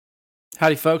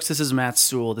Howdy, folks. This is Matt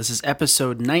Sewell. This is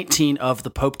episode 19 of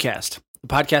the Popecast, the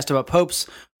podcast about popes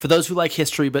for those who like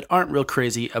history but aren't real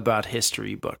crazy about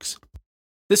history books.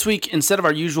 This week, instead of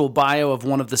our usual bio of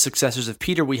one of the successors of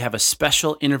Peter, we have a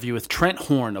special interview with Trent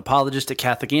Horn, apologist at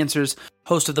Catholic Answers,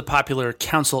 host of the popular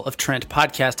Council of Trent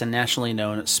podcast, and nationally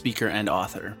known speaker and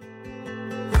author.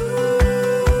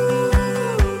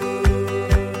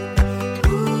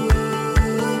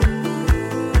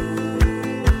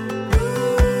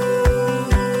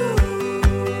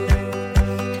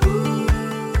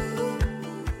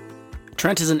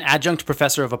 Trent is an adjunct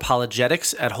professor of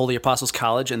apologetics at Holy Apostles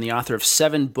College and the author of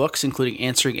 7 books, including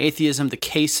Answering Atheism, The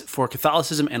Case for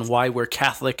Catholicism, and Why We're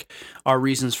Catholic, Our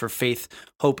Reasons for Faith,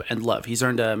 Hope, and Love. He's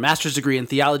earned a master's degree in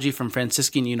theology from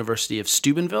Franciscan University of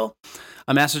Steubenville,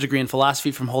 a master's degree in philosophy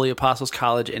from Holy Apostles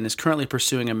College, and is currently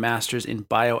pursuing a master's in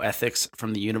bioethics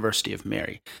from the University of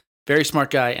Mary. Very smart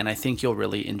guy, and I think you'll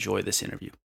really enjoy this interview.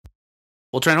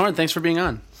 Well, Trent Horn, thanks for being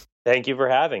on. Thank you for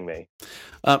having me.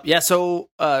 So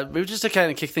maybe just to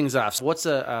kind of kick things off, so what's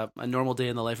a normal day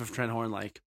in the life of Trent Horn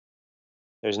like?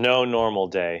 There's no normal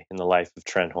day in the life of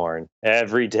Trent Horn.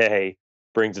 Every day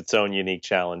brings its own unique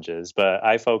challenges, but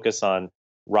I focus on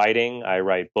writing. I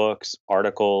write books,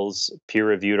 articles,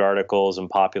 peer-reviewed articles, and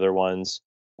popular ones.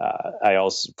 I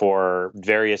also, for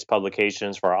various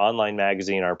publications, for our online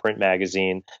magazine, our print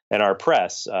magazine, and our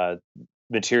press,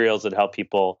 materials that help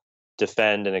people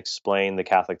defend and explain the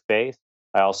Catholic faith.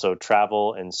 I also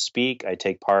travel and speak. I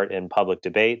take part in public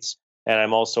debates. And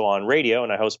I'm also on radio,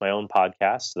 and I host my own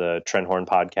podcast, the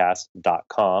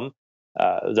TrentHornPodcast.com.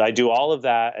 I do all of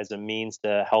that as a means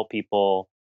to help people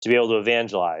to be able to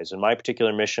evangelize. And my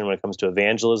particular mission when it comes to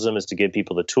evangelism is to give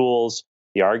people the tools,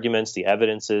 the arguments, the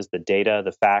evidences, the data,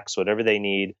 the facts, whatever they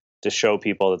need to show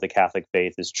people that the Catholic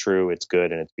faith is true, it's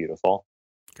good, and it's beautiful.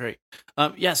 Great.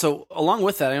 So along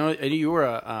with that, I know you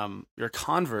were you're a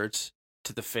convert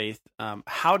to the faith.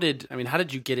 How did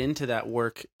you get into that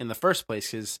work in the first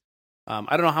place? Because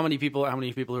I don't know how many people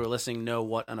who are listening know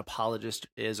what an apologist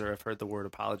is or have heard the word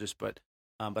apologist, but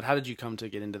how did you come to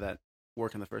get into that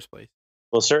work in the first place?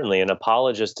 Well, certainly, an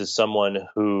apologist is someone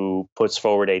who puts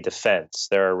forward a defense.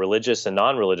 There are religious and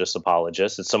non-religious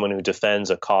apologists. It's someone who defends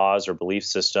a cause or belief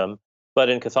system. But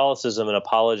in Catholicism, an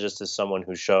apologist is someone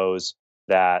who shows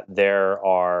that there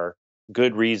are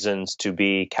good reasons to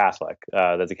be Catholic,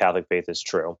 that the Catholic faith is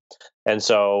true. And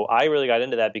so I really got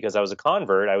into that because I was a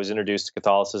convert. I was introduced to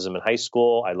Catholicism in high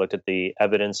school. I looked at the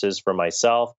evidences for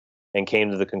myself and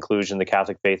came to the conclusion the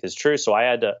Catholic faith is true. So I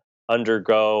had to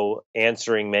undergo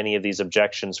answering many of these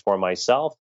objections for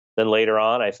myself. Then later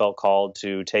on, I felt called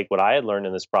to take what I had learned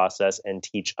in this process and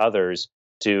teach others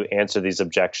to answer these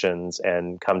objections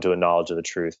and come to a knowledge of the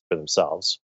truth for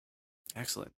themselves.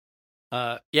 Excellent.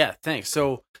 Thanks.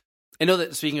 So I know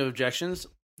that speaking of objections,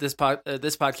 this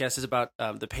podcast is about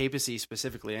the papacy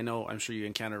specifically. I'm sure you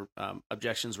encounter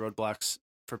objections, roadblocks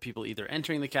for people either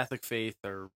entering the Catholic faith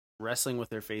or wrestling with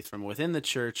their faith from within the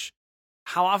church.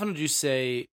 How often would you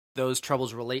say those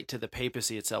troubles relate to the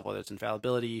papacy itself, whether it's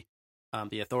infallibility,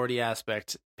 the authority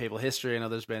aspect, papal history? I know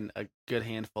there's been a good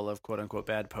handful of quote unquote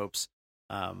bad popes.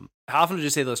 How often would you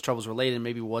say those troubles relate, and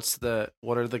maybe what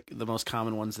are the most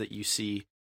common ones that you see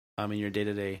in your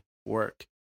day-to-day work?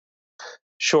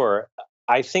 Sure.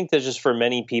 I think that just for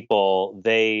many people,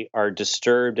 they are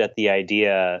disturbed at the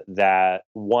idea that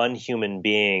one human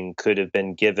being could have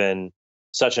been given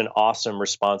such an awesome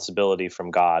responsibility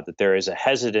from God, that there is a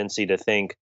hesitancy to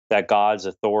think that God's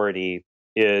authority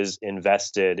is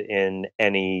invested in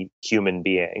any human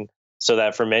being. So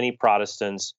that for many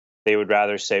Protestants, they would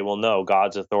rather say, well, no,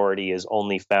 God's authority is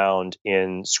only found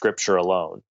in Scripture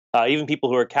alone. Even people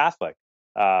who are Catholic,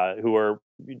 who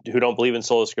don't believe in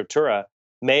sola scriptura,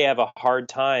 may have a hard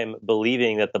time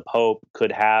believing that the Pope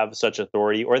could have such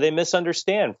authority, or they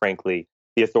misunderstand, frankly,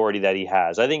 the authority that he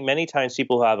has. I think many times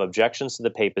people who have objections to the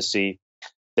papacy,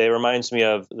 it reminds me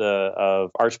of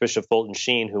Archbishop Fulton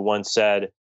Sheen, who once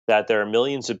said that there are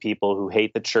millions of people who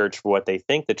hate the church for what they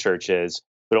think the church is,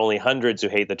 but only hundreds who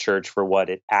hate the church for what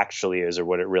it actually is or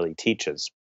what it really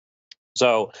teaches.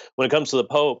 So when it comes to the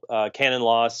Pope, canon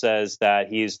law says that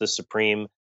he's the supreme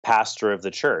pastor of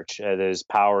the church, that his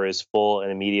power is full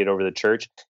and immediate over the church.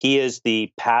 He is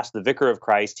the vicar of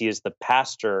Christ. He is the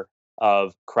pastor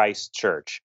of Christ's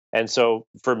church. And so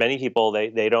for many people,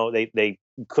 they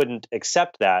couldn't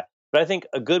accept that. But I think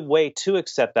a good way to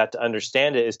accept that, to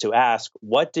understand it, is to ask,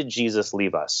 what did Jesus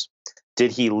leave us?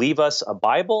 Did he leave us a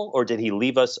Bible, or did he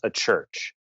leave us a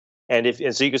church? And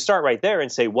so you could start right there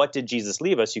and say, what did Jesus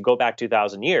leave us? You go back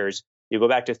 2,000 years, you go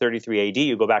back to 33 AD,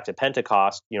 you go back to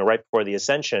Pentecost, right before the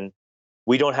Ascension.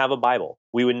 We don't have a Bible.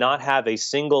 We would not have a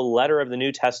single letter of the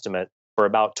New Testament for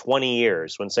about 20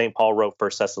 years when St. Paul wrote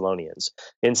First Thessalonians.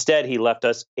 Instead, he left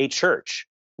us a church.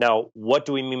 Now, what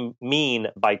do we mean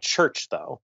by church,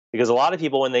 though? Because a lot of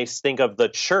people, when they think of the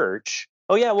church,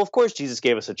 oh, yeah, well, of course, Jesus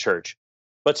gave us a church.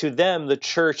 But to them, the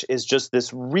church is just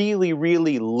this really,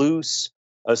 really loose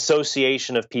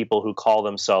association of people who call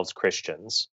themselves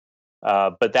Christians.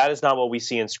 But that is not what we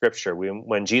see in Scripture.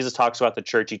 When Jesus talks about the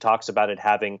church, he talks about it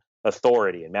having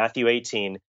authority. In Matthew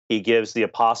 18, he gives the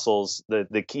apostles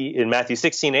the key. In Matthew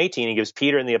 16:18, he gives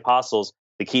Peter and the apostles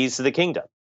the keys to the kingdom.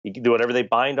 You can do whatever they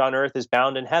bind on earth is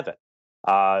bound in heaven.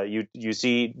 You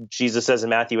see, Jesus says in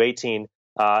Matthew 18,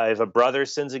 if a brother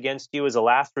sins against you, as a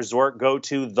last resort, go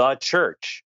to the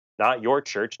church, not your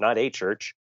church, not a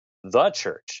church, the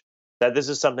church. That this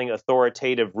is something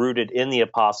authoritative rooted in the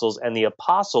apostles, and the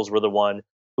apostles were the one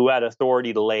who had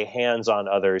authority to lay hands on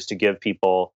others to give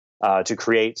people, to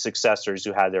create successors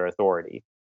who had their authority.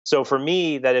 So for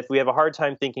me, that if we have a hard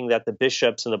time thinking that the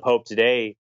bishops and the Pope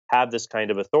today have this kind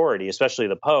of authority, especially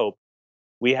the Pope,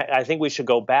 I think we should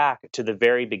go back to the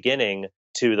very beginning,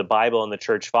 to the Bible and the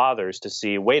Church Fathers, to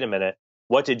see, wait a minute,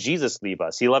 what did Jesus leave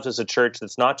us? He left us a church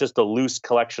that's not just a loose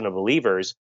collection of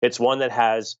believers. It's one that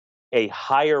has a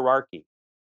hierarchy,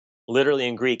 literally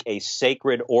in Greek, a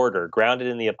sacred order grounded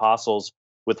in the apostles,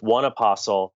 with one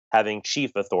apostle having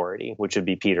chief authority, which would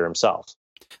be Peter himself.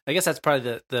 I guess that's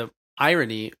probably the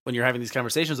irony when you're having these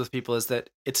conversations with people, is that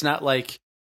it's not like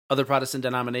other Protestant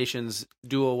denominations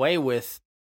do away with,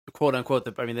 quote unquote,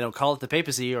 they don't call it the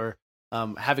papacy or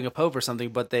having a pope or something,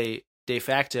 but they de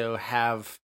facto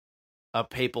have a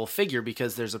papal figure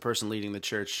because there's a person leading the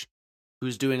church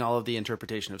who's doing all of the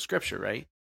interpretation of Scripture, right?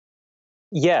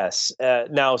 Yes.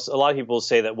 Now, a lot of people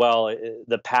say that, well,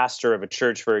 the pastor of a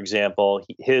church, for example,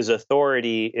 his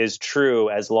authority is true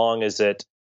as long as it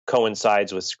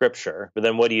coincides with Scripture. But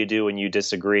then what do you do when you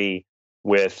disagree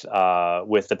with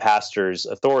the pastor's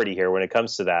authority here when it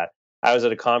comes to that? I was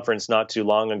at a conference not too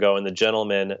long ago, and the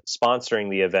gentleman sponsoring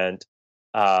the event,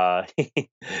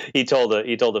 he told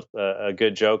a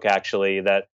good joke, actually,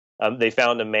 that they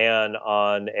found a man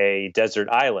on a desert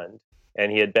island, and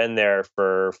he had been there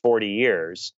for 40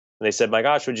 years. And they said, my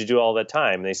gosh, what'd you do all that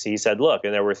time? And he said, look,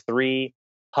 and there were 3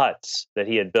 huts that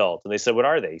he had built. And they said, what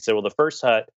are they? He said, well, the first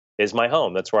hut is my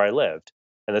home. That's where I lived.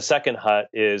 And the second hut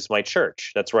is my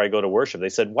church. That's where I go to worship. They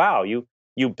said, wow, you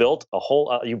built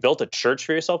you built a church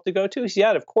for yourself to go to? He said,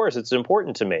 yeah, of course, it's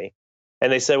important to me. And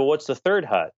they said, well, what's the third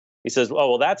hut? He says,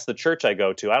 oh, well, that's the church I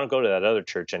go to. I don't go to that other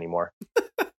church anymore.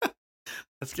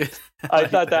 That's good. I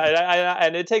thought that,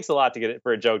 and it takes a lot to get it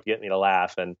for a joke to get me to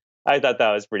laugh. And I thought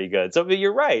that was pretty good. So, but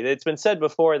you're right. It's been said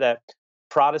before that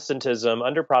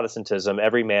under Protestantism,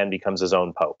 every man becomes his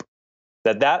own pope.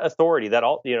 That authority,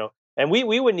 and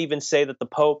we wouldn't even say that the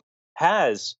Pope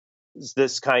has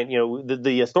this kind,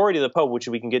 the authority of the Pope, which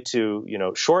we can get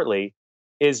to, shortly,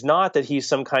 is not that he's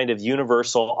some kind of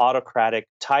universal autocratic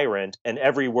tyrant and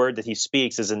every word that he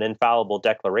speaks is an infallible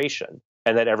declaration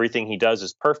and that everything he does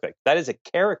is perfect. That is a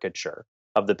caricature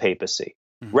of the papacy.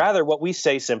 Mm-hmm. Rather, what we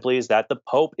say simply is that the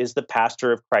Pope is the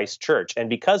pastor of Christ's church. And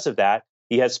because of that,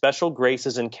 he has special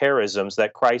graces and charisms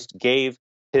that Christ gave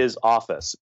his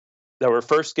office, that were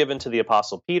first given to the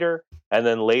Apostle Peter and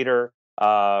then later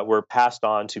were passed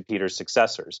on to Peter's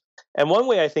successors. And one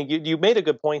way, I think you made a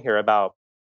good point here about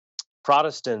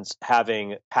Protestants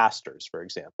having pastors, for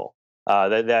example,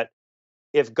 that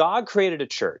if God created a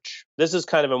church, this is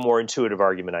kind of a more intuitive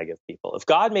argument I give people. If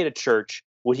God made a church,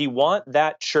 would he want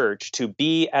that church to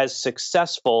be as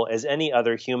successful as any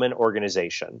other human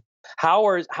organization?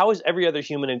 How is every other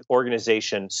human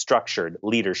organization structured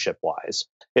leadership-wise?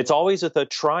 It's always with a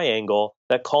triangle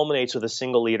that culminates with a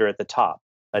single leader at the top.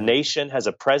 A nation has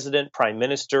a president, prime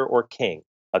minister, or king.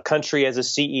 A country has a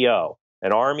CEO.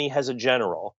 An army has a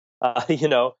general.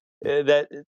 That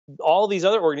all these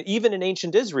other even in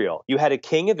ancient Israel, you had a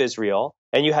king of Israel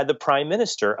and you had the prime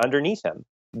minister underneath him.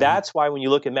 That's why when you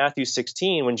look at Matthew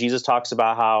 16, when Jesus talks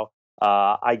about how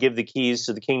I give the keys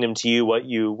to the kingdom to you,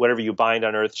 whatever you bind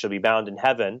on earth shall be bound in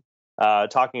heaven,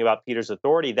 talking about Peter's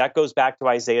authority, that goes back to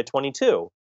Isaiah 22,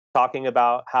 talking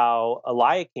about how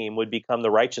Eliakim would become the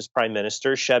righteous prime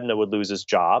minister, Shebna would lose his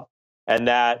job, and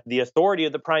that the authority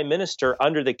of the prime minister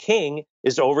under the king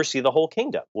is to oversee the whole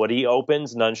kingdom. What he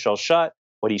opens, none shall shut.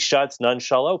 What he shuts, none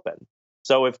shall open.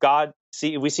 So if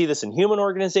we see this in human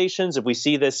organizations, if we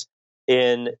see this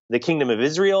in the kingdom of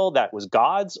Israel, that was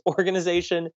God's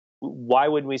organization, why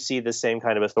wouldn't we see the same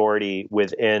kind of authority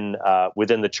within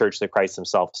the church that Christ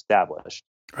himself established?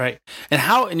 Right. And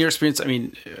how, in your experience, I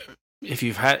mean, if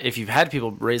you've had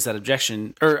people raise that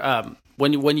objection, or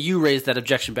when you raise that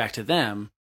objection back to them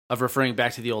of referring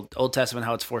back to the Old Testament,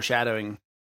 how it's foreshadowing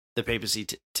the papacy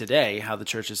today, how the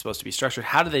church is supposed to be structured,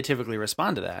 how do they typically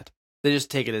respond to that? They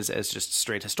just take it as just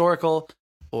straight historical,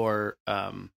 or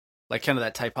like kind of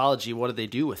that typology. What do they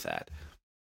do with that?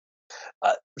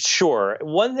 Sure.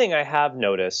 One thing I have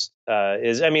noticed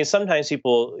is, I mean, sometimes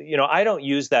people, I don't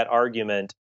use that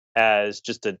argument as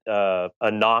just a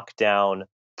knockdown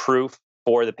proof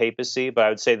for the papacy, but I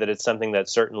would say that it's something that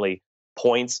certainly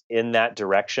points in that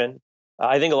direction.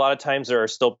 I think a lot of times there are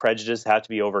still prejudices that have to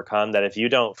be overcome, that if you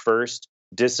don't first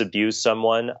disabuse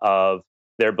someone of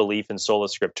their belief in sola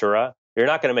scriptura, you're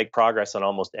not going to make progress on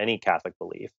almost any Catholic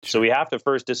belief. Sure. So we have to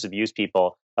first disabuse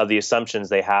people of the assumptions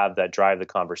they have that drive the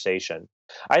conversation.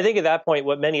 I think at that point,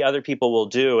 what many other people will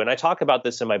do, and I talk about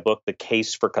this in my book, The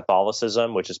Case for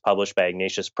Catholicism, which is published by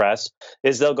Ignatius Press,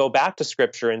 is they'll go back to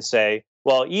Scripture and say,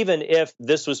 well, even if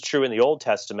this was true in the Old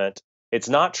Testament, it's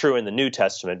not true in the New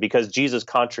Testament because Jesus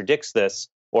contradicts this,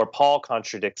 or Paul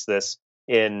contradicts this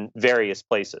in various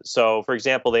places. So, for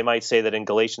example, they might say that in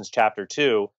Galatians chapter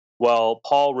 2, well,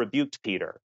 Paul rebuked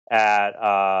Peter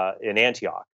in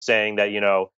Antioch, saying that,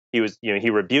 he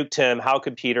rebuked him. How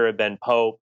could Peter have been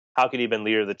pope? How could he have been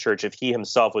leader of the church if he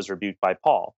himself was rebuked by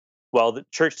Paul? Well, the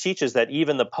church teaches that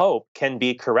even the pope can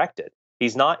be corrected.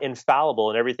 He's not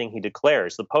infallible in everything he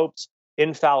declares. The pope's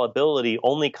infallibility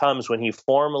only comes when he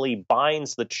formally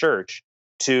binds the church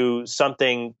to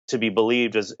something to be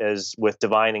believed as with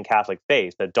divine and Catholic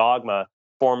faith, a dogma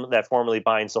that formally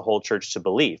binds the whole church to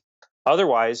belief.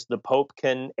 Otherwise, the Pope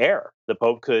can err. The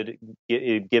Pope could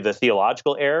give a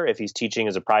theological error if he's teaching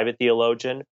as a private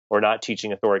theologian or not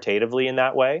teaching authoritatively in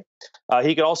that way.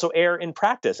 He could also err in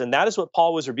practice, and that is what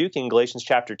Paul was rebuking in Galatians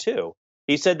chapter 2.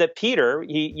 He said that Peter,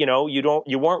 you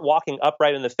weren't walking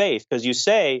upright in the faith because you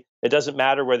say it doesn't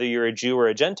matter whether you're a Jew or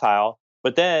a Gentile,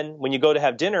 but then when you go to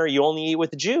have dinner, you only eat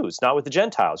with the Jews, not with the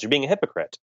Gentiles. You're being a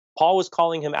hypocrite. Paul was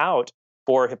calling him out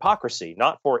for hypocrisy,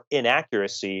 not for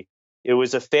inaccuracy. It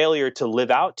was a failure to live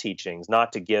out teachings,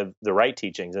 not to give the right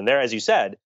teachings. And there, as you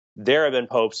said, there have been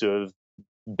popes who have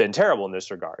been terrible in this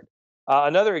regard.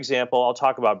 Another example I'll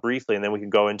talk about briefly, and then we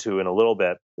can go into in a little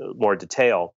bit more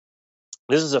detail.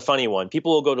 This is a funny one.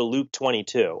 People will go to Luke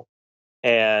 22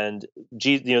 and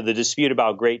the dispute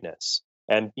about greatness.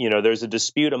 And there's a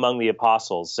dispute among the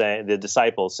apostles, the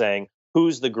disciples, saying,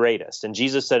 who's the greatest? And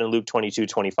Jesus said in Luke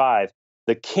 22:25,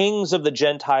 the kings of the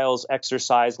Gentiles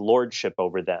exercise lordship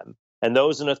over them, and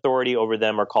those in authority over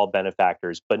them are called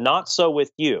benefactors. But not so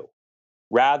with you.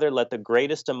 Rather, let the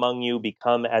greatest among you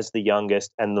become as the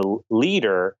youngest, and the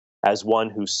leader as one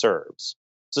who serves.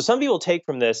 So some people take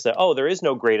from this that, there is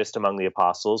no greatest among the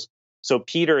apostles, so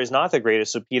Peter is not the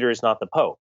greatest, so Peter is not the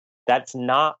Pope. That's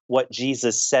not what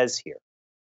Jesus says here.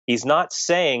 He's not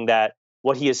saying that.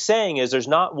 What he is saying is there's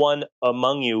not one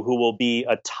among you who will be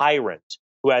a tyrant,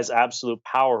 who has absolute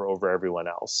power over everyone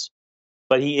else.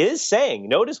 But he is saying,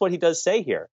 notice what he does say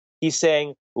here. He's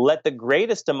saying, let the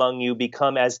greatest among you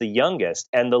become as the youngest,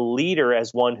 and the leader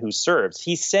as one who serves.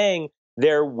 He's saying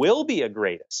there will be a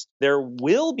greatest, there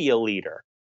will be a leader,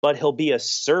 but he'll be a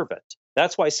servant.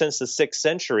 That's why since the 6th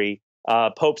century,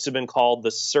 popes have been called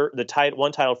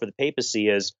one title for the papacy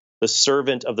is the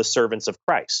servant of the servants of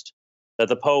Christ. That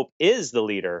the Pope is the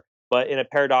leader, but in a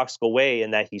paradoxical way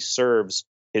in that he serves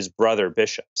his brother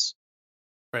bishops.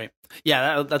 Right.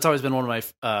 Yeah, that's always been one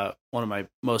of my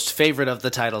most favorite of the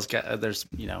titles. There's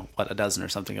a dozen or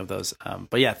something of those.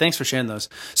 But yeah, thanks for sharing those.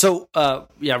 So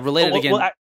related again.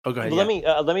 Go ahead.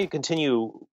 Let me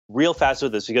continue real fast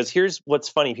with this, because here's what's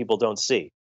funny people don't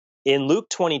see. In Luke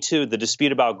 22, the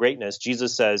dispute about greatness,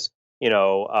 Jesus says,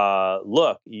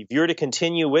 look, if you're to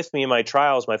continue with me in my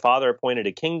trials, my Father appointed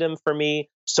a kingdom for me.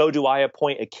 So do I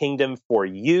appoint a kingdom for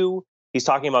you. He's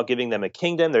talking about giving them a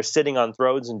kingdom. They're sitting on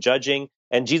thrones and judging.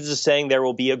 And Jesus is saying there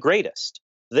will be a greatest.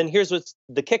 Then here's what's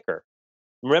the kicker.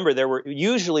 Remember,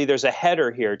 there's a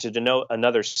header here to denote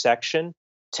another section.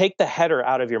 Take the header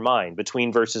out of your mind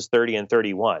between verses 30 and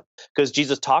 31, because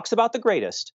Jesus talks about the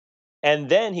greatest. And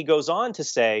then he goes on to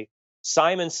say,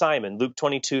 Simon, Simon, Luke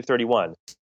 22:31,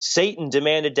 Satan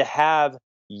demanded to have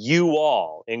you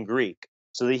all in Greek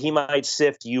so that he might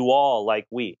sift you all like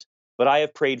wheat. But I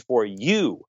have prayed for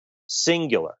you,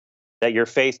 singular, that your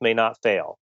faith may not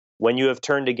fail. When you have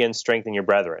turned again, strengthen your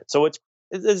brethren. So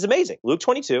it's amazing. Luke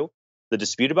 22, the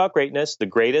dispute about greatness, the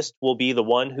greatest will be the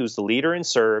one who's the leader and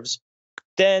serves.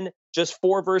 Then just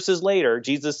 4 verses later,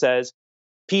 Jesus says,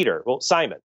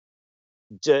 Simon,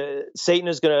 Satan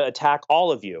is going to attack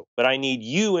all of you, but I need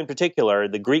you in particular.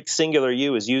 The Greek singular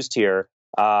you is used here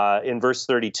in verse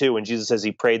 32 when Jesus says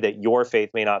he prayed that your faith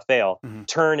may not fail. Mm-hmm.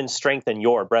 Turn and strengthen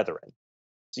your brethren.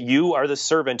 So you are the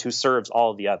servant who serves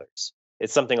all of the others.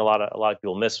 It's something a lot of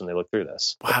people miss when they look through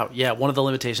this. Wow. Yeah. One of the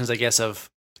limitations, I guess, of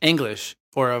English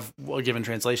or of a given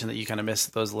translation that you kind of miss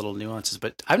those little nuances.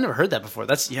 But I've never heard that before.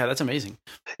 That's amazing.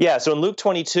 Yeah. So in Luke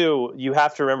 22, you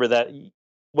have to remember that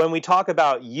when we talk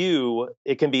about you,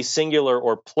 it can be singular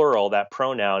or plural, that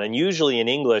pronoun. And usually in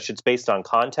English, it's based on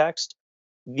context.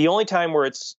 The only time where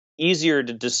it's easier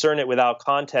to discern it without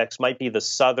context might be the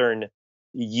Southern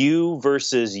you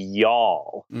versus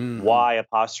y'all, Y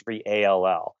apostrophe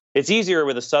ALL. It's easier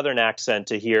with a Southern accent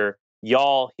to hear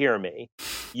y'all hear me.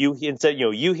 You instead,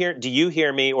 you hear, do you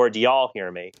hear me or do y'all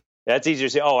hear me? That's easier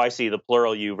to say, oh, I see the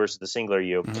plural you versus the singular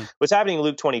you. What's happening in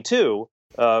Luke 22,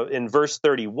 in verse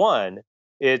 31,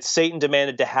 it's Satan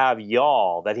demanded to have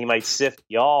y'all, that he might sift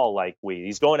y'all like wheat.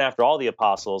 He's going after all the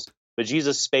apostles, but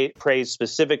Jesus prays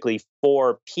specifically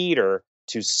for Peter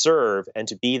to serve and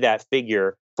to be that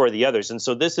figure for the others. And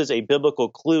so this is a biblical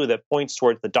clue that points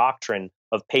towards the doctrine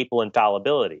of papal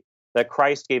infallibility, that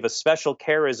Christ gave a special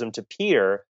charism to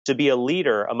Peter to be a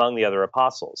leader among the other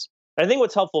apostles. And I think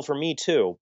what's helpful for me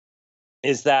too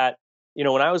is that,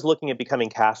 when I was looking at becoming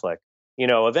Catholic,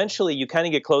 eventually you kind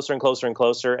of get closer and closer and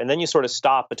closer, and then you sort of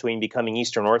stop between becoming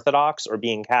Eastern Orthodox or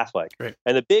being Catholic. Right.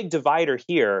 And the big divider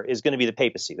here is going to be the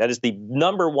papacy. That is the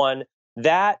number one,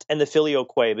 that and the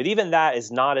filioque. But even that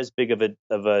is not as big of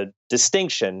a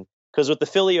distinction, because with the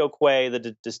filioque,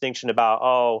 the distinction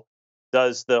about,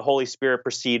 does the Holy Spirit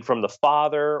proceed from the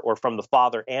Father or from the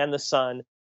Father and the Son?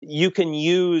 You can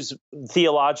use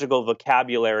theological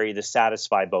vocabulary to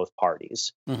satisfy both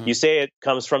parties. You say it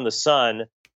comes from the Son,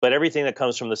 but everything that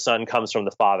comes from the Son comes from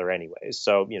the Father anyways.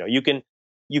 So, you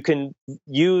can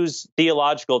use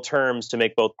theological terms to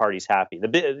make both parties happy, for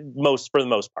the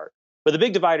most part. But the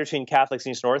big divider between Catholics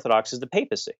and Eastern Orthodox is the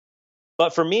papacy.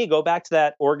 But for me, go back to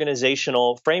that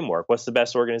organizational framework. What's the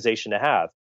best organization to have?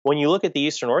 When you look at the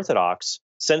Eastern Orthodox,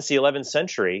 since the 11th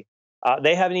century,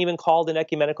 they haven't even called an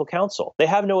ecumenical council. They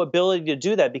have no ability to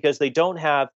do that because they don't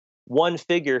have one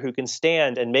figure who can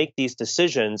stand and make these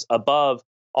decisions above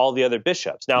all the other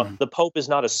bishops. Now, the Pope is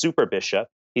not a super bishop.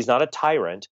 He's not a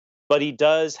tyrant, but he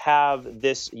does have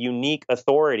this unique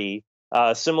authority,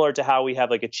 similar to how we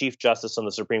have like a chief justice on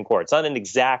the Supreme Court. It's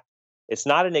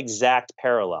not an exact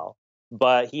parallel,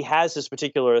 but he has this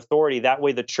particular authority. That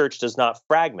way the church does not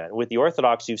fragment. With the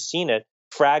Orthodox, you've seen it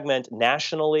fragment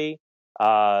nationally.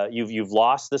 You've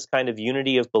lost this kind of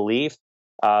unity of belief,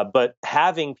 but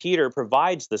having Peter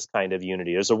provides this kind of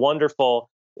unity. There's a wonderful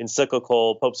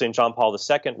encyclical Pope St. John Paul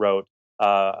II wrote.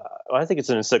 I think it's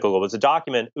an encyclical, but it's a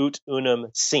document, Ut Unum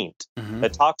Sint,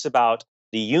 that talks about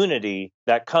the unity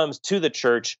that comes to the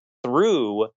church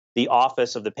through the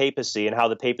office of the papacy and how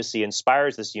the papacy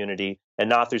inspires this unity and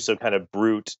not through some kind of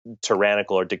brute,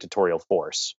 tyrannical or dictatorial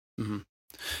force.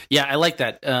 Yeah, I like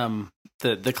that.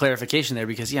 The clarification there,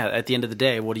 because at the end of the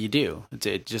day, what do?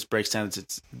 It just breaks down.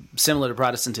 It's similar to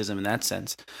Protestantism in that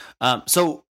sense.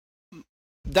 So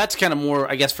that's kind of more,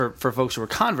 I guess, for folks who are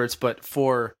converts, but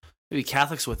for maybe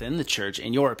Catholics within the church,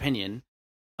 in your opinion,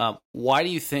 why do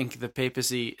you think the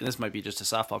papacy, and this might be just a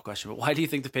softball question, but why do you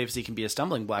think the papacy can be a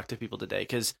stumbling block to people today?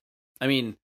 Because, I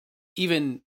mean,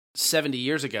 even 70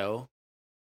 years ago,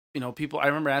 people, I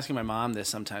remember asking my mom this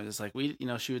sometimes. It's like,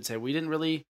 she would say, we didn't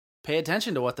really pay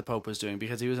attention to what the Pope was doing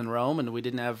because he was in Rome and we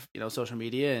didn't have, social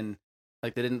media, and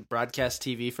like they didn't broadcast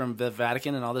TV from the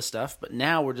Vatican and all this stuff. But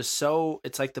now we're just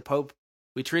it's like the Pope,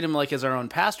 we treat him like as our own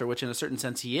pastor, which in a certain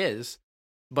sense he is.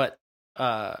 But,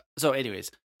 so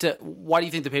anyways, why do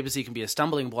you think the papacy can be a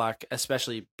stumbling block,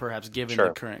 especially perhaps given the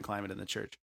current climate in the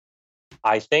church?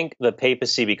 I think the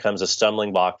papacy becomes a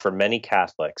stumbling block for many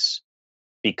Catholics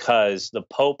because the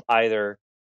Pope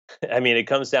it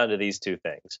comes down to these two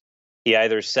things. He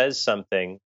either says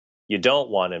something you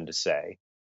don't want him to say,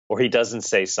 or he doesn't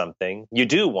say something you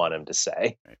do want him to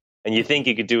say, and you think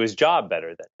you could do his job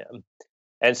better than him.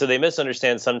 And so they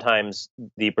misunderstand sometimes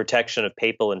the protection of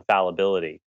papal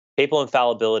infallibility. Papal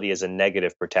infallibility is a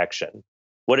negative protection.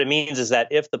 What it means is that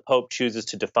if the Pope chooses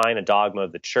to define a dogma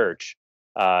of the church,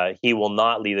 he will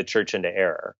not lead the church into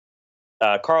error.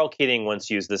 Carl Keating once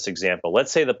used this example.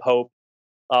 Let's say the Pope,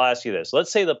 I'll ask you this.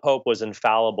 Let's say the Pope was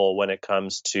infallible when it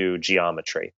comes to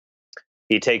geometry.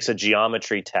 He takes a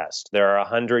geometry test. There are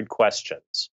 100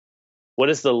 questions. What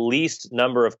is the least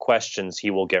number of questions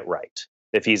he will get right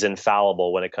if he's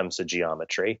infallible when it comes to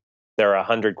geometry? There are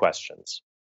 100 questions.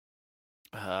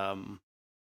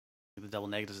 The double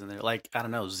negatives in there. Like, I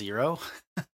don't know, 0?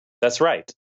 That's right.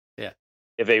 Yeah.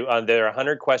 If there are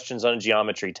 100 questions on a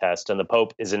geometry test and the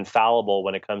Pope is infallible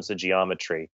when it comes to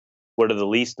geometry, what are the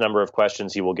least number of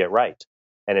questions he will get right?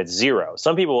 And it's 0.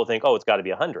 Some people will think, it's got to be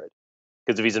 100.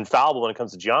 Because if he's infallible when it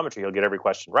comes to geometry, he'll get every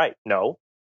question right. No,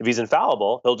 if he's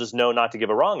infallible, he'll just know not to give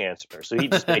a wrong answer. So he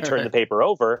just may turn the Right. paper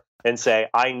over and say,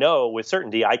 I know with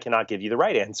certainty I cannot give you the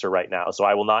right answer right now, so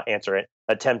I will not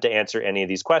attempt to answer any of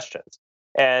these questions.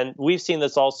 And we've seen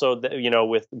this also,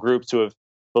 with groups who have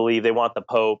believed they want the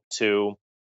Pope to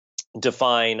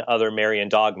define other Marian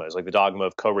dogmas, like the dogma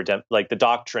of like the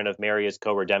doctrine of Mary as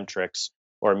co-redemptrix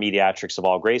or mediatrix of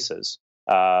all graces.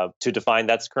 To define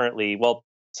that's currently, well,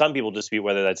 some people dispute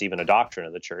whether that's even a doctrine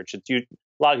of the church. A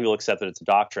lot of people accept that it's a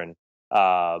doctrine,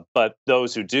 but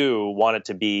those who do want it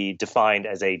to be defined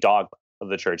as a dogma of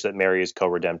the church, that Mary is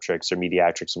co-redemptrix or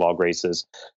mediatrix of all graces.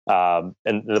 And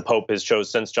the Pope has chosen,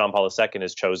 since John Paul II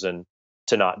has chosen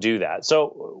to not do that.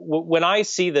 So when I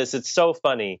see this, it's so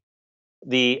funny.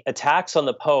 The attacks on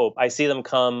the Pope, I see them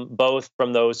come both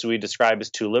from those who we describe as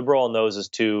too liberal and those as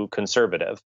too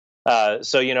conservative.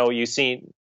 So, you see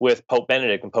with Pope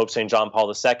Benedict and Pope St. John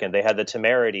Paul II, they had the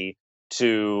temerity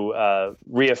to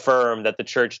reaffirm that the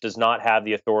church does not have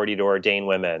the authority to ordain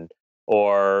women.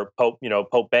 Or Pope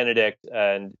Benedict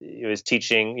and he was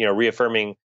teaching,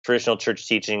 reaffirming traditional church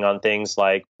teaching on things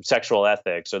like sexual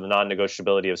ethics or the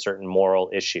non-negotiability of certain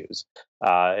moral issues,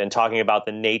 and talking about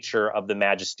the nature of the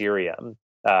magisterium,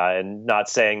 and not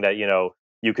saying that,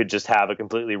 you could just have a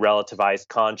completely relativized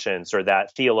conscience or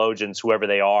that theologians, whoever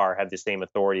they are, have the same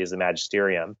authority as the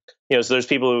magisterium. So there's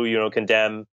people who,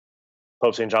 condemn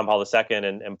Pope St. John Paul II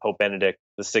and Pope Benedict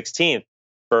XVI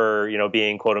for,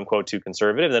 being quote unquote too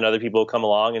conservative. Then other people come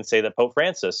along and say that Pope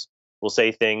Francis will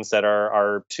say things that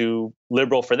are too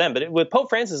liberal for them. But with Pope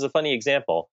Francis is a funny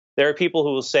example. There are people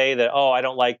who will say that, oh, I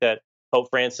don't like that Pope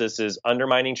Francis is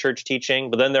undermining church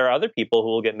teaching. But then there are other people who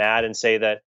will get mad and say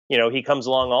that, he comes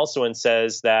along also and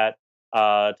says that,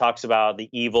 talks about the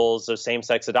evils of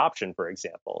same-sex adoption, for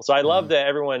example. So I love that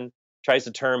everyone tries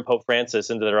to turn Pope Francis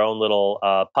into their own little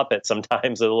puppet,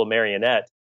 sometimes a little marionette.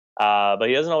 But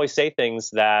he doesn't always say things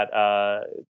that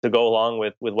to go along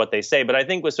with what they say. But I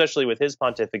think especially with his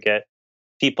pontificate,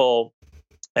 people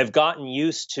have gotten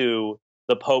used to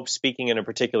the Pope speaking in a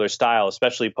particular style,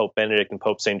 especially Pope Benedict and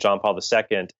Pope St. John Paul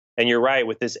II. And you're right,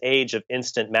 with this age of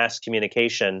instant mass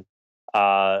communication,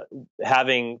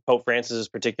 having Pope Francis's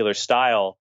particular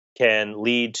style can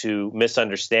lead to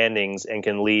misunderstandings and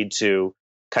can lead to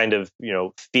kind of,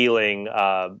 feeling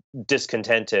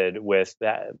discontented with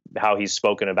how he's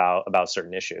spoken about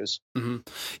certain issues. Mm-hmm.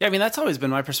 Yeah, I mean, that's always been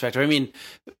my perspective. I mean,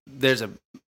 there's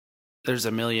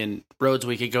a million roads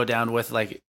we could go down with,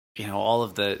 like, all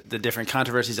of the different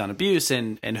controversies on abuse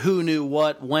and who knew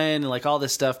what, when, like all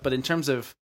this stuff. But in terms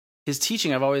of his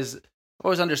teaching, I've always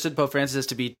understood Pope Francis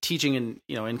to be teaching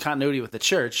in continuity with the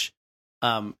church.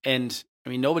 And I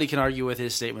mean, nobody can argue with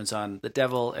his statements on the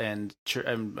devil and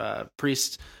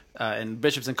priests and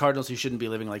bishops and cardinals who shouldn't be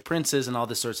living like princes and all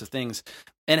this sorts of things.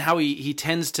 And how he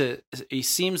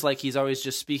seems like he's always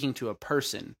just speaking to a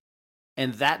person,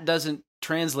 and that doesn't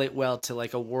translate well to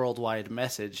like a worldwide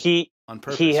message. On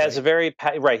purpose, he has a very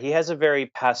He has a very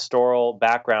pastoral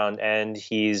background, and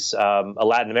he's a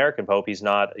Latin American pope. He's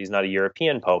not a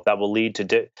European pope. That will lead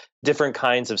to different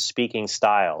kinds of speaking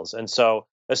styles, and so,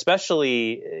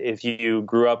 especially if you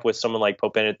grew up with someone like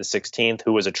Pope Benedict XVI,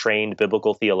 who was a trained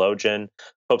biblical theologian,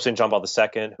 Pope St. John Paul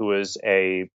II, who was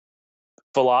a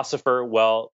philosopher,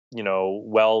 well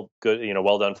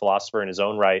done philosopher in his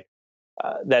own right,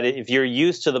 that if you're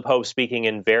used to the Pope speaking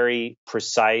in very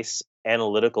precise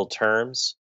analytical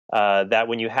terms, that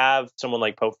when you have someone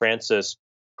like Pope Francis,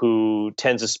 who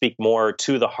tends to speak more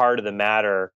to the heart of the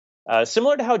matter,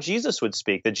 similar to how Jesus would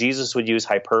speak, that Jesus would use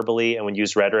hyperbole and would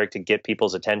use rhetoric to get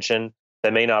people's attention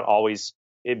that may not always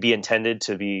be intended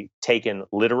to be taken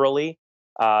literally,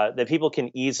 that people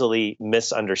can easily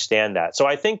misunderstand that. So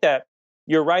I think that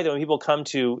you're right that when people come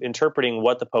to interpreting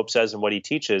what the Pope says and what he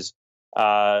teaches,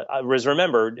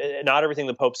 remember, not everything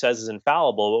the Pope says is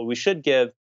infallible, but we should give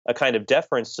a kind of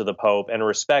deference to the Pope and a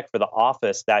respect for the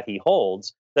office that he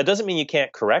holds. That doesn't mean you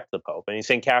can't correct the Pope. I mean,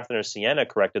 St. Catherine of Siena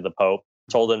corrected the Pope,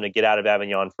 told him to get out of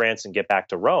Avignon, France, and get back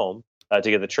to Rome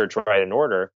to get the church right in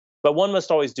order. But one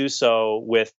must always do so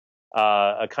with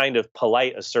a kind of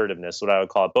polite assertiveness, what I would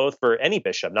call it, both for any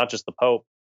bishop, not just the Pope,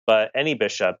 but any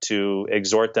bishop, to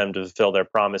exhort them to fulfill their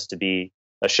promise to be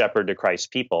a shepherd to Christ's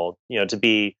people, to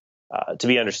be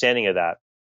understanding of that.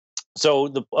 So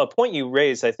the point you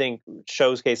raised, I think,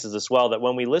 shows cases as well, that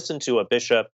when we listen to a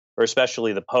bishop, or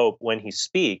especially the Pope, when he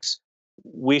speaks,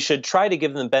 we should try to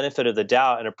give them the benefit of the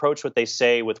doubt and approach what they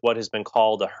say with what has been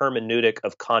called a hermeneutic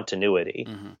of continuity.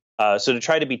 Mm-hmm. So to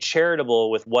try to be charitable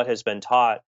with what has been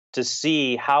taught, to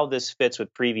see how this fits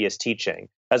with previous teaching,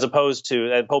 as opposed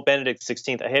to Pope Benedict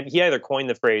XVI. He either coined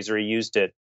the phrase or he used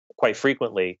it quite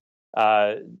frequently.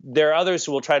 There are others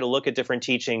who will try to look at different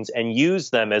teachings and use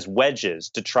them as wedges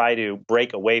to try to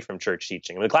break away from church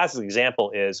teaching. And the classic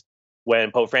example is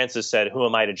when Pope Francis said, "Who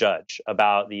am I to judge?"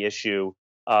 about the issue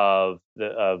of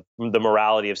the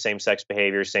morality of same-sex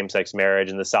behavior, same-sex marriage,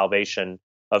 and the salvation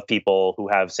of people who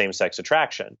have same-sex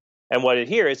attraction. And what it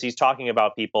here is he's talking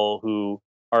about people who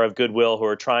are of goodwill, who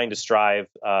are trying to strive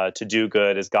to do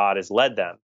good as God has led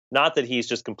them. Not that he's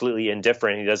just completely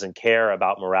indifferent. He doesn't care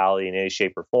about morality in any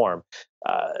shape or form.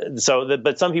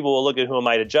 But some people will look at who am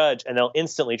I to judge, and they'll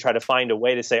instantly try to find a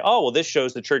way to say, oh, well, this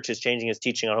shows the church is changing its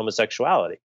teaching on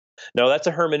homosexuality. No, that's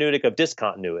a hermeneutic of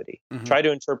discontinuity. Mm-hmm. Try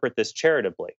to interpret this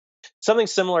charitably. Something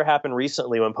similar happened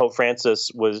recently when Pope Francis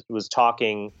was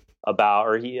talking about,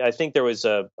 I think there was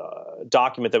a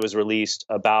document that was released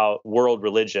about world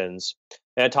religions,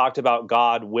 and it talked about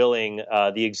God willing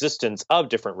the existence of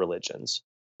different religions.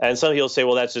 And some people say,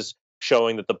 well, that's just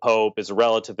showing that the Pope is a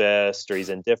relativist or he's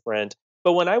indifferent.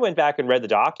 But when I went back and read the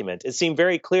document, it seemed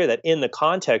very clear that in the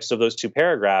context of those two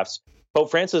paragraphs, Pope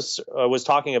Francis was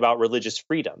talking about religious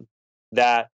freedom,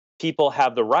 that people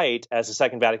have the right, as the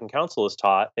Second Vatican Council has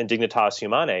taught in Dignitas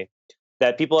Humanae,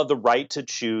 that people have the right to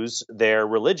choose their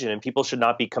religion, and people should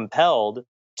not be compelled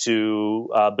to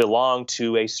belong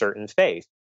to a certain faith.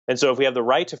 And so if we have the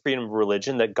right to freedom of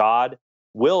religion, that God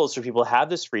wills for people to have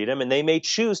this freedom, and they may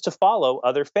choose to follow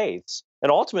other faiths.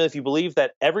 And ultimately, if you believe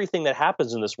that everything that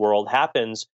happens in this world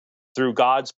happens through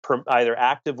God's either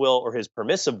active will or his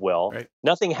permissive will, right,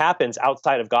 nothing happens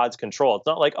outside of God's control. It's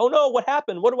not like, oh no, what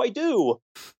happened? What do I do?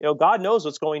 God knows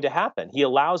what's going to happen. He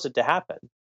allows it to happen.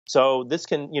 So this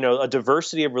can, a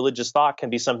diversity of religious thought can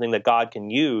be something that God can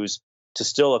use to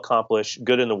still accomplish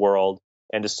good in the world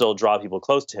and to still draw people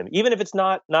close to him, even if it's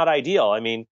not ideal. I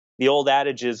mean, the old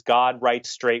adage is God writes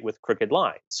straight with crooked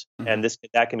lines. Mm-hmm. And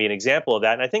that can be an example of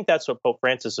that. And I think that's what Pope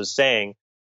Francis was saying.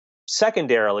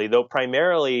 Secondarily, though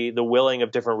primarily the willing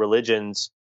of different religions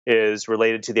is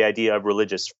related to the idea of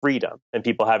religious freedom and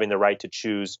people having the right to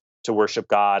choose to worship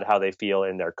God how they feel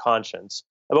in their conscience.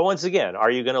 But once again, are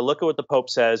you going to look at what the Pope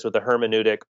says with a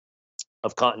hermeneutic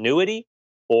of continuity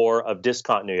or of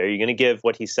discontinuity? Are you going to give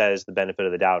what he says the benefit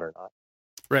of the doubt or not?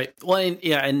 Right. Well,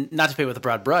 and not to paint with a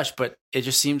broad brush, but it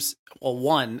just seems, well,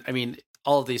 one, I mean,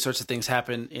 all of these sorts of things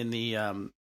happen in the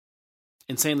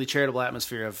insanely charitable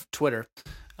atmosphere of Twitter.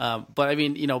 But I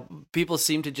mean, people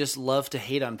seem to just love to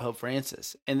hate on Pope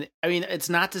Francis. And I mean, it's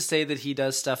not to say that he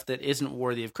does stuff that isn't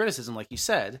worthy of criticism, like you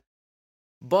said,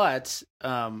 but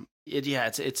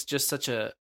it's just such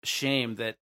a shame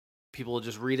that people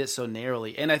just read it so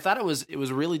narrowly. And I thought it was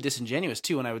really disingenuous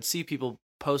too. When I would see people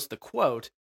post the quote,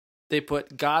 they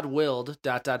put "God willed ...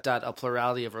 a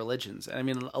plurality of religions." And I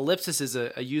mean, ellipsis is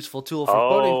a useful tool for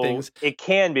quoting things. It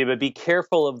can be, but be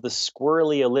careful of the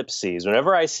squirrely ellipses.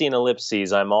 Whenever I see an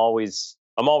ellipses, I'm always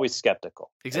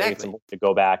skeptical. Exactly. I think it's important to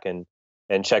go back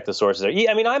and check the sources.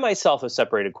 I mean, I myself have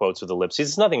separated quotes with ellipses.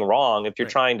 There's nothing wrong if you're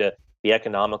trying to be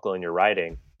economical in your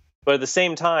writing, but at the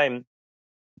same time,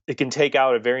 it can take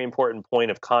out a very important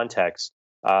point of context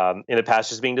in a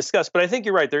passage being discussed. But I think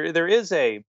you're right.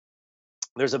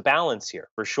 There's a balance here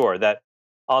for sure, that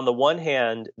on the one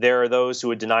hand, there are those who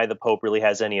would deny the Pope really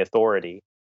has any authority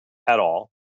at all.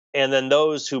 And then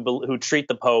those who treat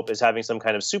the Pope as having some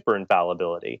kind of super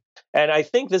infallibility. And I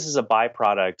think this is a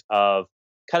byproduct of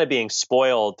kind of being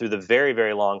spoiled through the very,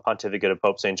 very long pontificate of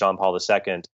Pope St. John Paul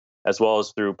II, as well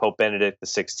as through Pope Benedict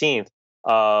XVI,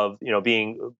 of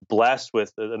being blessed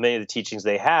with many of the teachings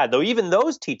they had, though even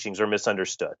those teachings are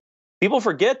misunderstood. People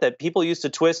forget that people used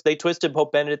to they twisted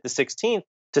Pope Benedict XVI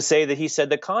to say that he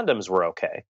said that condoms were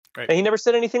okay. Right. And he never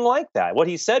said anything like that. What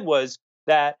he said was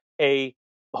that a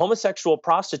homosexual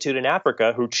prostitute in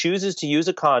Africa who chooses to use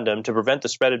a condom to prevent the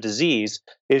spread of disease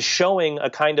is showing a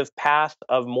kind of path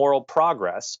of moral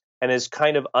progress and is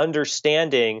kind of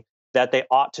understanding that they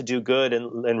ought to do good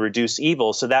and reduce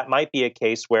evil. So that might be a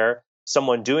case where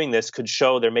someone doing this could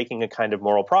show they're making a kind of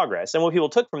moral progress. And what people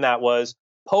took from that was,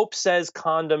 Pope says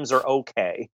condoms are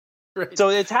okay. Right. So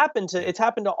it's happened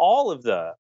to all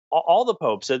the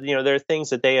popes. There are things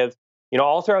that they have,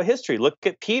 all throughout history. Look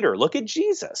at Peter, look at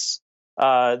Jesus,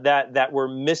 that were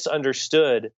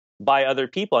misunderstood by other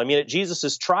people. I mean, at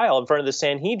Jesus's trial in front of the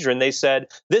Sanhedrin, they said,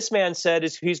 this man said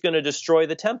he's going to destroy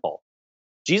the temple.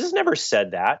 Jesus never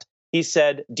said that. He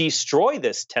said, destroy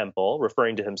this temple,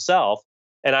 referring to himself,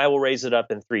 and I will raise it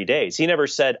up in 3 days. He never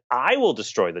said, I will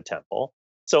destroy the temple.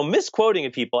 So misquoting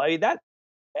of people, I mean,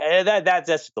 that's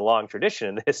just the long tradition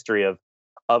in the history of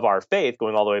our faith,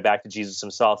 going all the way back to Jesus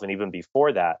himself and even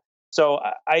before that. So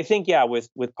I think,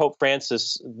 with Pope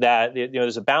Francis, that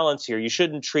there's a balance here. You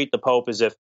shouldn't treat the Pope as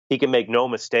if he can make no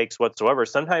mistakes whatsoever.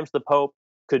 Sometimes the Pope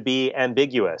could be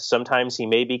ambiguous. Sometimes he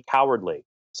may be cowardly.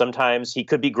 Sometimes he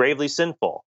could be gravely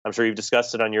sinful. I'm sure you've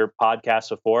discussed it on your podcast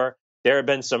before. There have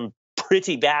been some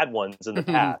pretty bad ones in the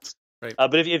past. Right.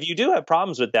 But if you do have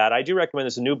problems with that, I do recommend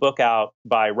there's a new book out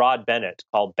by Rod Bennett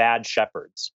called Bad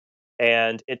Shepherds.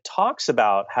 And it talks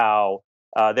about how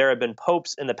there have been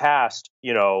popes in the past.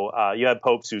 You had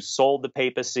popes who sold the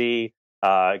papacy,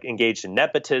 engaged in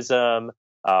nepotism.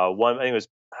 One, I think it was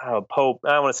Pope,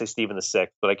 I don't want to say Stephen VI,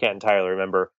 but I can't entirely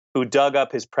remember, who dug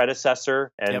up his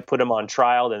predecessor and put him on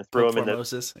trial and threw him in the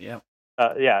Moses.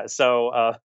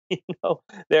 So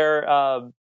there,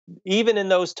 even in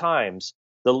those times,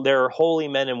 there are holy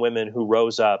men and women who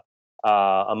rose up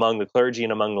among the clergy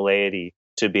and among the laity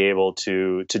to be able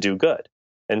to do good.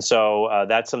 And so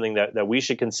that's something that we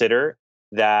should consider,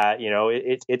 that,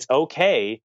 it's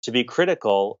okay to be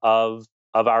critical of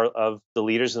the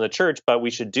leaders in the church, but we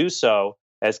should do so,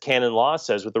 as canon law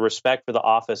says, with the respect for the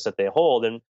office that they hold.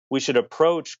 And we should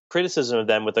approach criticism of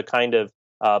them with a kind of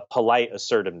polite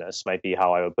assertiveness, might be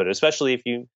how I would put it, especially if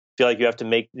you feel like you have to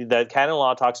make the canon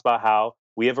law talks about how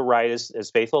we have a right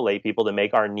as faithful lay people to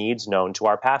make our needs known to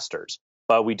our pastors.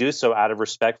 But we do so out of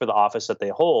respect for the office that they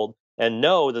hold, and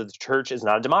know that the church is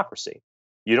not a democracy.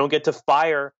 You don't get to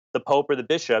fire the Pope or the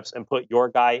bishops and put your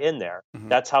guy in there. Mm-hmm.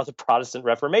 That's how the Protestant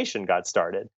Reformation got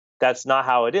started. That's not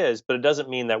how it is, but it doesn't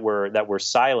mean that we're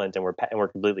silent and we're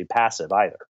completely passive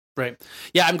either. Right.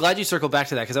 Yeah, I'm glad you circled back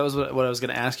to that, because that was what I was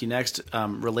going to ask you next.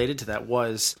 Related to that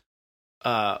was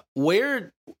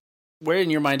where in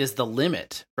your mind is the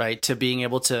limit, right, to being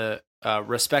able to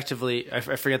respectively, I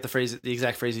forget the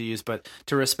exact phrase you used, but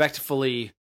to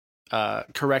respectfully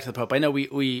correct the Pope. I know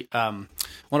we one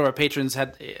of our patrons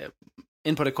had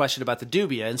input a question about the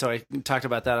dubia, and so I talked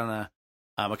about that on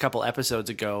a couple episodes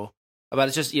ago. About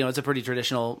it's just, it's a pretty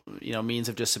traditional, means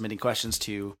of just submitting questions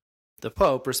to the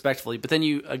Pope respectfully. But then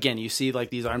you see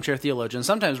like these armchair theologians,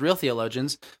 sometimes real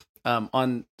theologians,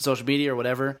 on social media or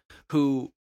whatever,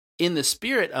 who, in the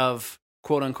spirit of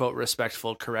quote unquote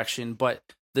respectful correction, but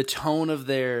the tone of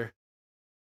their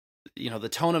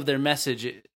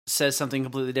message says something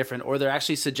completely different, or they're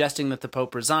actually suggesting that the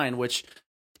Pope resign, which,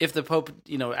 if the Pope,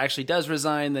 actually does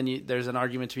resign, then there's an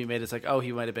argument to be made. It's like, oh,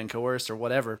 he might have been coerced or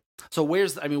whatever. So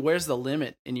where's the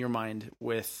limit in your mind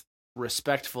with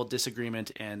respectful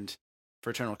disagreement and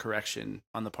fraternal correction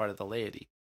on the part of the laity?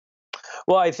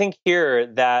 Well, I think here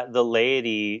that the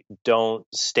laity don't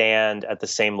stand at the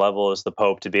same level as the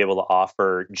Pope to be able to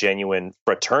offer genuine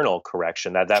fraternal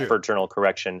correction. That True. Fraternal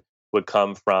correction would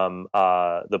come from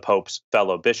the Pope's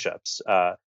fellow bishops.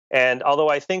 And although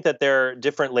I think that there are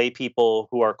different lay people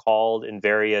who are called in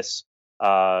various,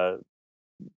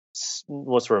 what's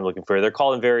the word I'm looking for? They're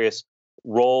called in various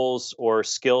roles or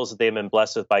skills that they've been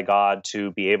blessed with by God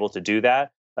to be able to do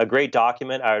that. A great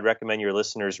document I would recommend your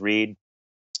listeners read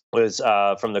was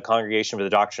from the Congregation for the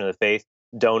Doctrine of the Faith,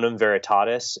 Donum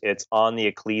Veritatis. It's on the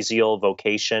ecclesial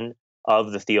vocation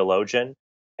of the theologian.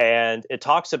 And it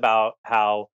talks about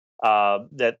how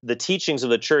that the teachings of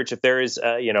the church, if there is,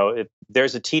 if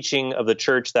there's a teaching of the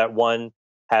church that one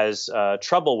has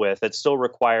trouble with, it still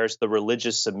requires the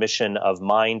religious submission of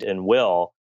mind and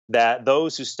will, that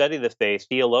those who study the faith,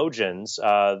 theologians,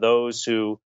 those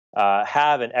who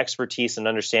have an expertise in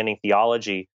understanding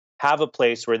theology, have a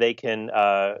place where they can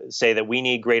say that we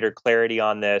need greater clarity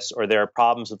on this, or there are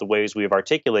problems with the ways we have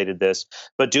articulated this,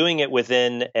 but doing it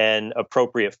within an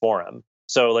appropriate forum.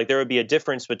 So like there would be a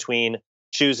difference between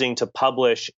choosing to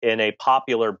publish in a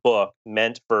popular book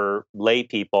meant for lay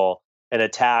people an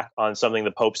attack on something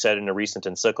the Pope said in a recent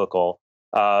encyclical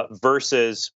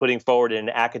versus putting forward in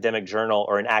an academic journal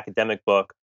or an academic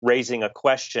book, raising a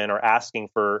question or asking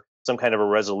for some kind of a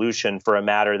resolution for a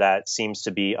matter that seems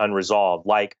to be unresolved,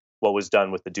 like what was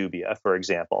done with the dubia, for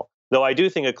example. Though I do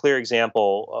think a clear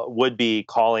example would be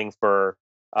calling for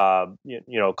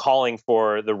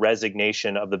the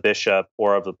resignation of the bishop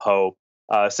or of the Pope,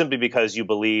 simply because you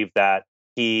believe that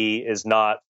he is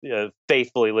not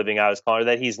faithfully living out his calling, or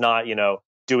that he's not,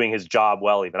 doing his job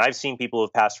well. Even I've seen people who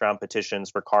have passed around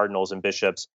petitions for cardinals and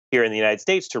bishops here in the United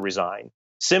States to resign,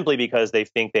 simply because they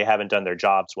think they haven't done their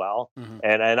jobs well. Mm-hmm.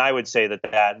 And I would say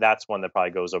that's one that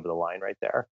probably goes over the line right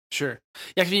there. Sure.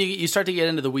 Yeah, you start to get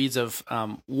into the weeds of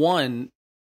one.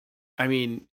 I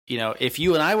mean, if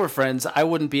you and I were friends, I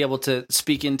wouldn't be able to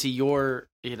speak into your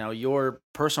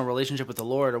personal relationship with the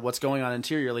Lord or what's going on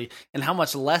interiorly, and how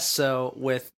much less so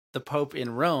with the Pope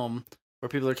in Rome, where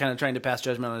people are kind of trying to pass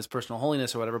judgment on his personal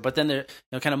holiness or whatever. But then they're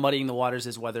kind of muddying the waters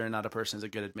is whether or not a person is a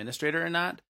good administrator or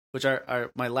not. Which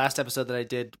my last episode that I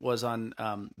did was on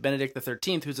Benedict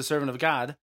XIII, who's a servant of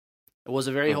God, was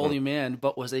a very holy man,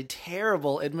 but was a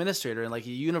terrible administrator, and like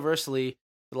he universally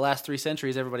for the last 3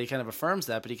 centuries, everybody kind of affirms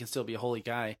that, but he can still be a holy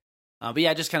guy. But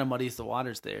yeah, it just kind of muddies the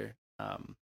waters there.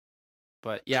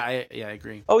 But yeah, I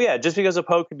agree. Oh yeah, just because a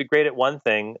pope could be great at one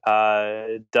thing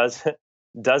doesn't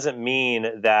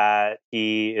mean that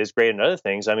he is great in other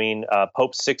things. I mean,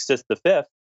 Pope Sixtus V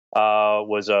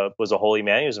was a holy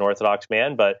man. He was an Orthodox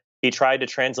man, but he tried to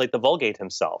translate the Vulgate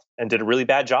himself and did a really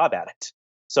bad job at it.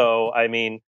 So I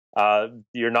mean,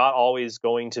 you're not always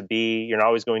going to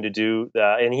do.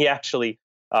 And he actually,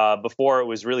 before it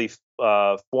was really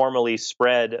formally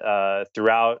spread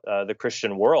throughout the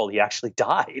Christian world, he actually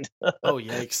died. Oh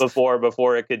yikes!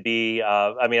 Before it could be.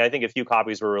 I mean, I think a few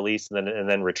copies were released and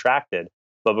then retracted.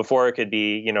 But before it could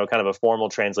be, kind of a formal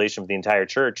translation for the entire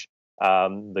church,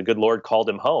 the good Lord called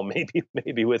him home,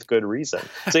 maybe with good reason.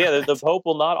 So yeah, the Pope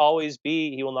will not always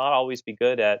be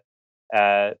good at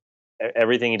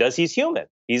everything he does. He's human.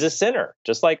 He's a sinner,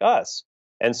 just like us.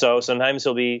 And so sometimes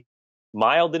he'll be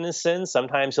mild in his sins.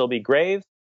 Sometimes he'll be grave.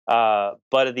 But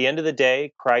at the end of the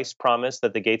day, Christ promised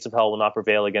that the gates of hell will not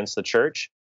prevail against the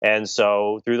church. And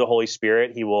so through the Holy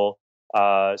Spirit, he will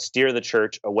steer the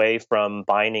church away from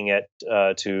binding it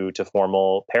to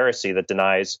formal heresy that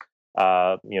denies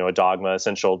a dogma,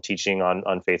 essential teaching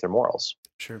on faith or morals.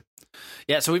 Sure.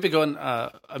 Yeah, so we've been going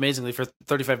amazingly for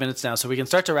 35 minutes now, so we can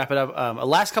start to wrap it up. A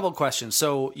last couple of questions.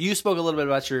 So you spoke a little bit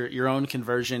about your own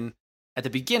conversion at the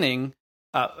beginning.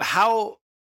 How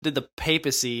did the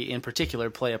papacy in particular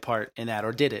play a part in that,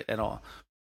 or did it at all?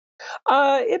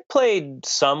 It played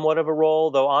somewhat of a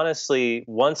role, though honestly,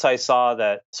 once I saw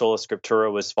that Sola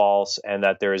Scriptura was false and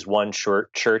that there is one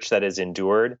church that is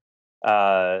endured,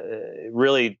 it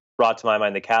really brought to my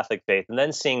mind the Catholic faith. And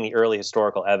then seeing the early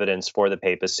historical evidence for the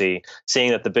papacy, seeing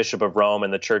that the Bishop of Rome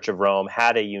and the Church of Rome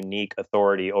had a unique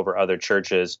authority over other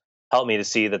churches, helped me to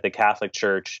see that the Catholic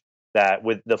Church, that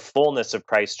with the fullness of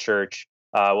Christ's church,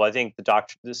 I think the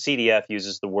CDF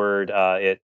uses the word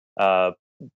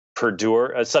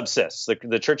subsists.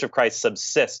 The Church of Christ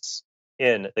subsists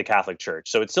in the Catholic Church.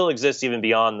 So it still exists even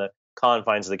beyond the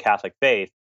confines of the Catholic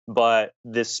faith, but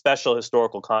this special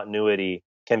historical continuity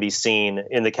can be seen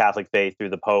in the Catholic faith through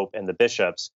the Pope and the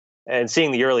bishops. And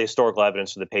seeing the early historical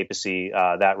evidence for the papacy,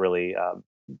 that really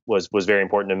was very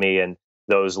important to me in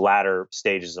those latter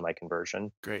stages of my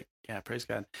conversion. Great. Yeah, praise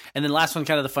God. And then last one,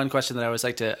 kind of the fun question that I always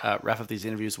like to wrap up these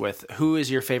interviews with. Who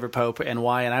is your favorite pope and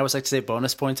why? And I always like to say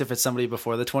bonus points if it's somebody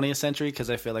before the 20th century,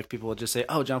 because I feel like people will just say,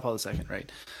 oh, John Paul II,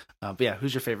 right? But yeah,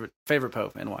 who's your favorite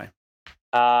pope and why?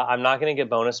 I'm not going to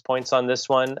get bonus points on this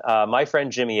one. My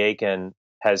friend Jimmy Akin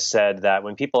has said that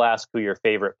when people ask who your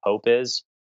favorite pope is,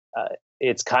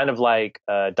 it's kind of like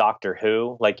Doctor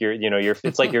Who, like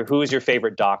it's like who's your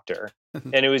favorite doctor,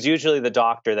 and it was usually the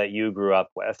doctor that you grew up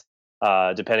with,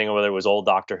 depending on whether it was old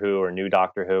Doctor Who or new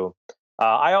Doctor Who.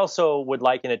 I also would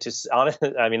liken it to,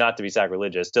 I mean, not to be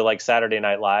sacrilegious, to like Saturday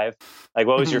Night Live. Like,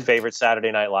 what was your favorite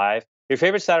Saturday Night Live? Your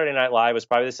favorite Saturday Night Live was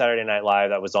probably the Saturday Night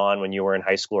Live that was on when you were in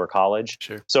high school or college.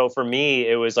 Sure. So for me,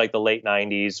 it was like the late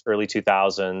 90s, early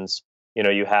 2000s.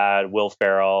 You had Will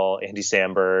Ferrell, Andy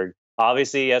Samberg.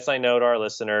 Obviously, yes, I know to our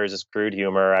listeners, it's crude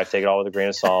humor. I take it all with a grain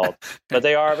of salt, but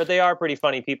they are pretty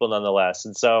funny people nonetheless.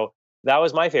 And so that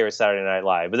was my favorite Saturday Night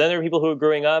Live. But then there were people who were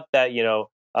growing up that,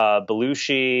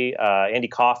 Belushi, Andy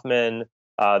Kaufman,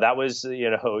 that was,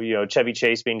 Chevy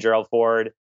Chase being Gerald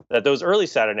Ford, that those early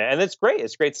Saturday Night, and it's great.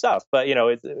 It's great stuff. But,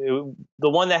 the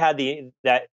one that had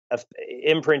that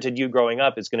imprinted you growing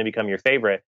up is going to become your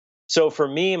favorite. So for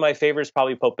me, my favorite is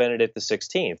probably Pope Benedict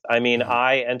XVI. I mean,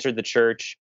 I entered the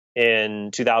church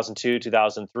in 2002,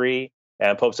 2003,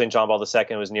 and Pope St. John Paul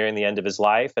II was nearing the end of his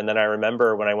life. And then I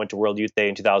remember when I went to World Youth Day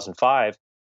in 2005,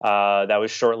 that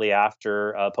was shortly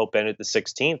after Pope Benedict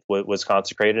XVI was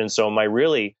consecrated. And so my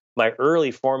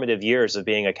early formative years of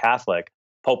being a Catholic,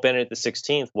 Pope Benedict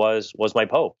XVI was my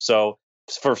Pope. So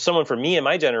for me in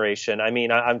my generation, I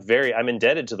mean, I'm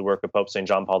indebted to the work of Pope St.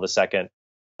 John Paul II.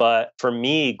 But for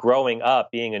me, growing up,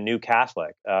 being a new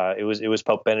Catholic, it was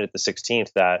Pope Benedict XVI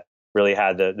that really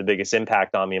had the biggest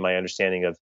impact on me and my understanding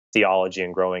of theology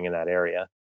and growing in that area.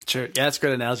 Sure. Yeah, that's a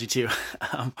great analogy too.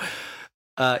 On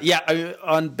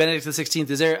Benedict XVI,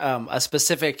 is there a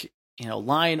specific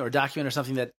line or document or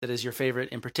something that is your favorite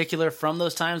in particular from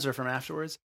those times or from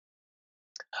afterwards?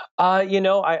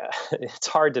 It's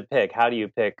hard to pick. How do you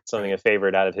pick something a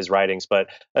favorite out of his writings? But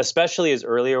especially his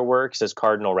earlier works as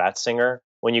Cardinal Ratzinger,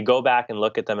 when you go back and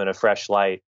look at them in a fresh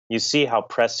light, you see how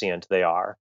prescient they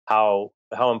are, how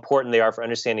important they are for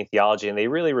understanding theology, and they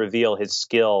really reveal his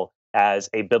skill as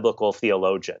a biblical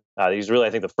theologian. He's really, I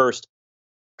think, the first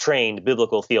trained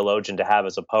biblical theologian to have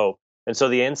as a pope. And so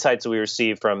the insights that we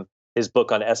receive from his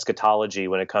book on eschatology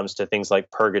when it comes to things like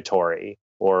purgatory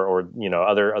or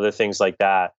other things like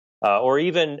that, or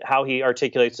even how he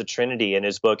articulates the Trinity in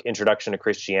his book Introduction to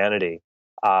Christianity.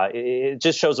 It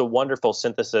just shows a wonderful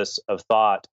synthesis of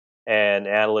thought and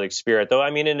analytic spirit. Though,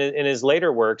 I mean, in his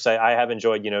later works, I have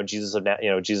enjoyed, Jesus of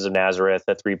Nazareth,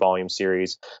 a 3-volume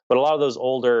series. But a lot of those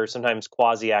older, sometimes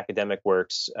quasi-academic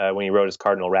works, when he wrote as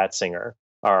Cardinal Ratzinger,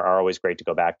 are always great to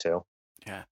go back to.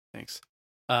 Yeah, thanks.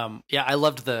 I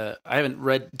loved I haven't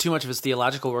read too much of his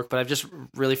theological work, but I've just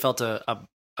really felt a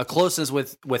closeness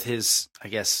with his, I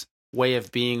guess, way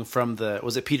of being from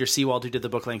was it Peter Seawald who did the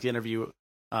book-length interview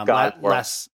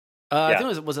last? I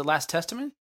think was it Last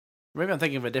Testament? Maybe I'm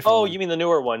thinking of a different one. You mean the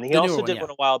newer one? He also did one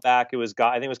a while back. It was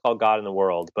God. I think it was called God in the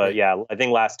World. But right. Yeah, I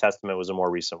think Last Testament was a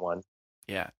more recent one.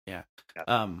 Yeah.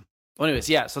 Well, anyways,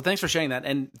 so thanks for sharing that,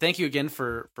 and thank you again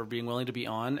for being willing to be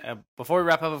on. Before we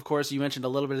wrap up, of course, you mentioned a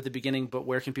little bit at the beginning, but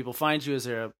where can people find you? Is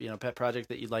there a pet project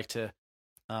that you'd like to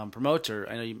promote? Or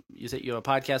I know you said you have a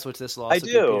podcast, which this will also I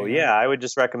do. Yeah, I would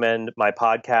just recommend my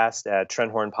podcast at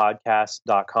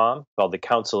TrentHornPodcast.com called The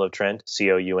Council of Trent,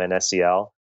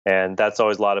 COUNSEL. And that's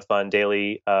always a lot of fun,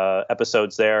 daily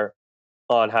episodes there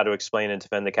on how to explain and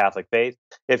defend the Catholic faith.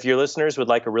 If your listeners would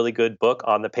like a really good book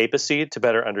on the papacy to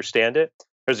better understand it,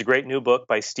 there's a great new book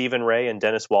by Stephen Ray and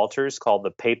Dennis Walters called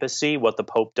The Papacy, What the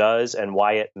Pope Does and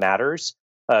Why It Matters.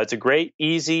 It's a great,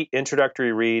 easy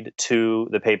introductory read to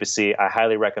the papacy. I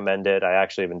highly recommend it. I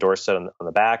actually have endorsed it on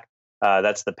the back.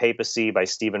 That's The Papacy by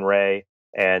Stephen Ray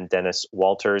and Dennis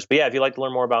Walters. But yeah, if you'd like to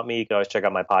learn more about me, you can always check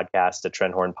out my podcast at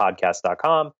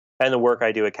TrentHornPodcast.com and the work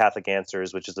I do at Catholic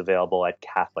Answers, which is available at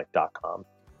Catholic.com.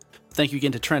 Thank you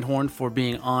again to Trent Horn for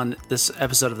being on this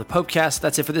episode of the Popecast.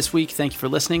 That's it for this week. Thank you for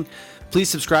listening. Please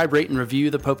subscribe, rate, and review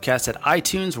the Popecast at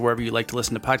iTunes or wherever you like to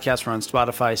listen to podcasts. We're on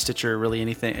Spotify, Stitcher, really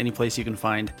any place you can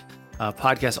find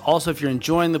podcasts. Also, if you're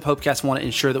enjoying the Popecast and want to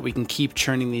ensure that we can keep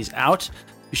churning these out,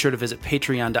 be sure to visit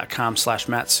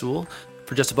patreon.com/Matt Sewell.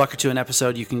 For just $1 or $2 an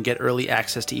episode, you can get early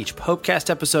access to each Popecast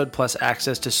episode, plus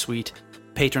access to sweet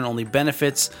patron-only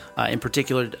benefits. In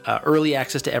particular, early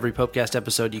access to every Popecast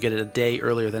episode. You get it a day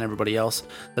earlier than everybody else.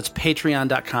 That's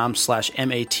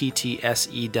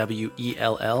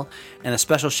patreon.com/MATTSEWELL. And a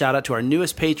special shout out to our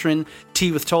newest patron,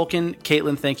 Tea with Tolkien.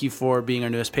 Caitlin, thank you for being our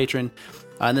newest patron.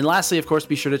 And then lastly, of course,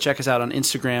 be sure to check us out on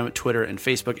Instagram, Twitter, and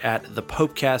Facebook at The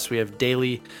Popecast. We have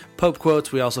daily Pope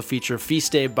quotes. We also feature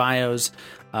feast day bios,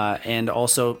 and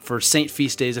also for saint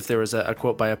feast days, if there was a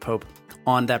quote by a pope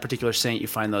on that particular saint, you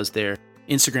find those there.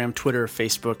 Instagram, Twitter,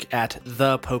 Facebook at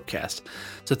The Popecast.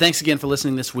 So thanks again for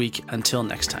listening this week. Until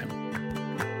next time.